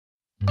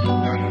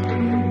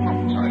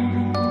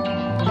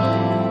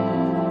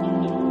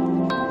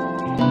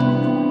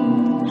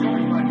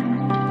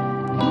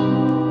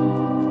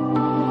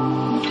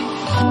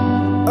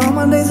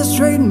my days are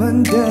straight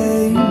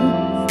mundane.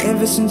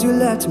 Ever since you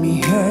let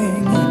me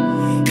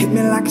hang, hit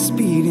me like a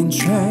speeding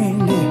train,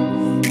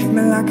 hit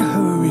me like a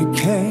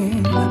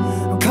hurricane.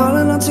 I'm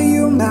calling out to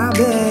you, my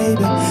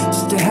baby,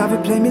 just to have you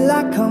play me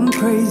like I'm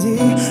crazy.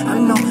 I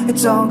know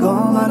it's all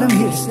gone, but I'm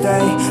here to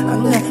stay.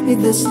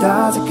 Underneath the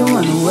stars, I can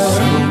run away.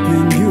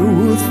 Hoping you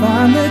would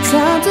find the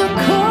time to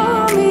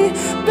call me,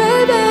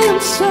 baby.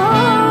 I'm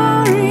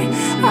sorry,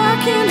 I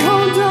can't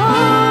hold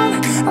on,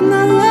 I'm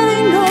not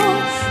letting go.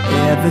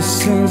 Ever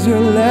since you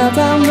left,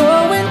 I'm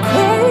going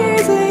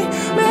crazy.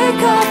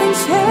 Make all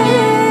things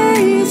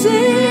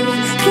hazy.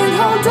 Can't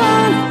hold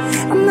on,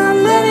 I'm not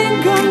letting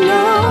go,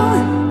 no.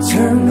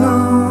 Turn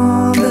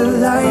on the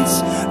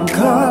lights, I'm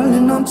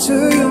calling on to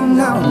you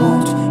now.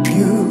 Won't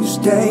you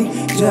stay?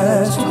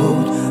 Just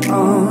hold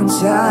on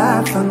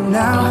tight for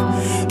now.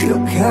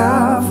 Look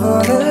out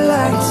for the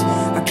lights,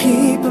 I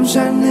keep them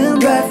shining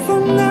bright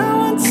from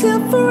now until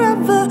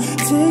forever,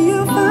 till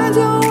you find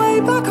your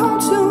way back home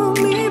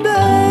to me, babe.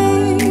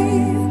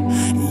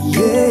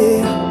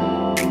 Yeah,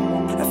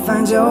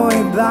 find your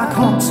way back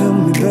home to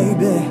me,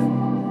 baby.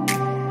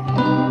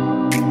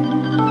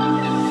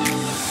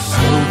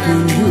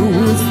 Hoping you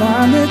would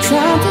find the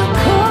time to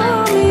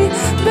call me,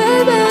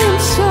 baby. I'm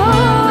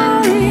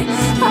sorry,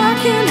 I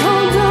can't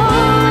hold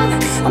on,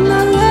 I'm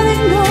not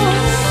letting go.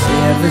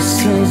 Ever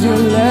since you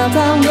left,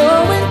 I'm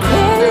going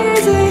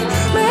crazy.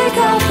 Make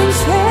all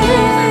things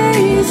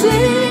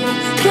hazy.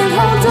 Can't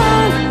hold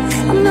on,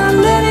 I'm not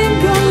letting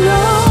go,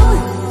 no.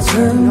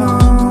 Turn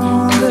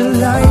on the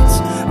lights,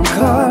 I'm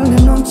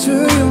calling on to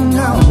you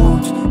now.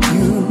 Won't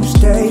you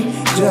stay?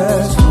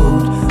 Just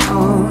hold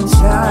on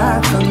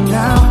tight for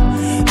now.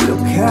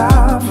 Look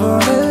out for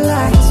the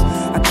lights,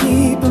 I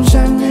keep them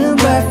shining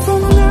bright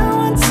from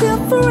now until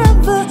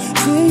forever,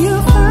 till you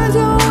find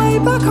your way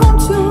back home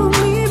to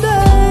me,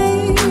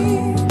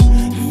 babe.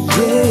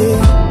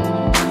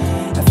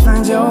 Yeah, I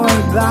find your way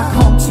back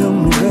home to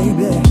me,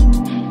 baby.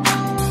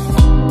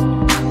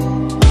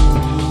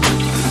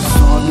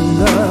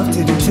 Love,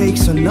 did it take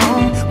so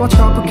long? Watch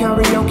couple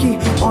karaoke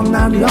all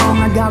night long.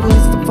 I got a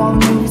list of all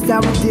the movies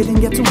that we didn't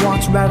get to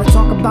watch. Rather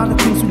talk about the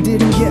things we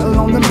didn't get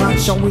along the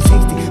much. Always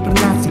hasty, but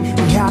nasty,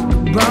 we had to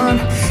run.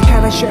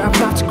 Had I share a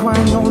lot to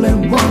crying all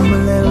in one. My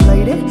little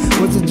lady,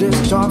 was it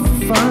just all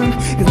for fun?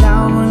 Cause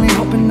now I'm really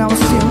hoping I was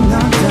still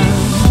not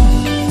done.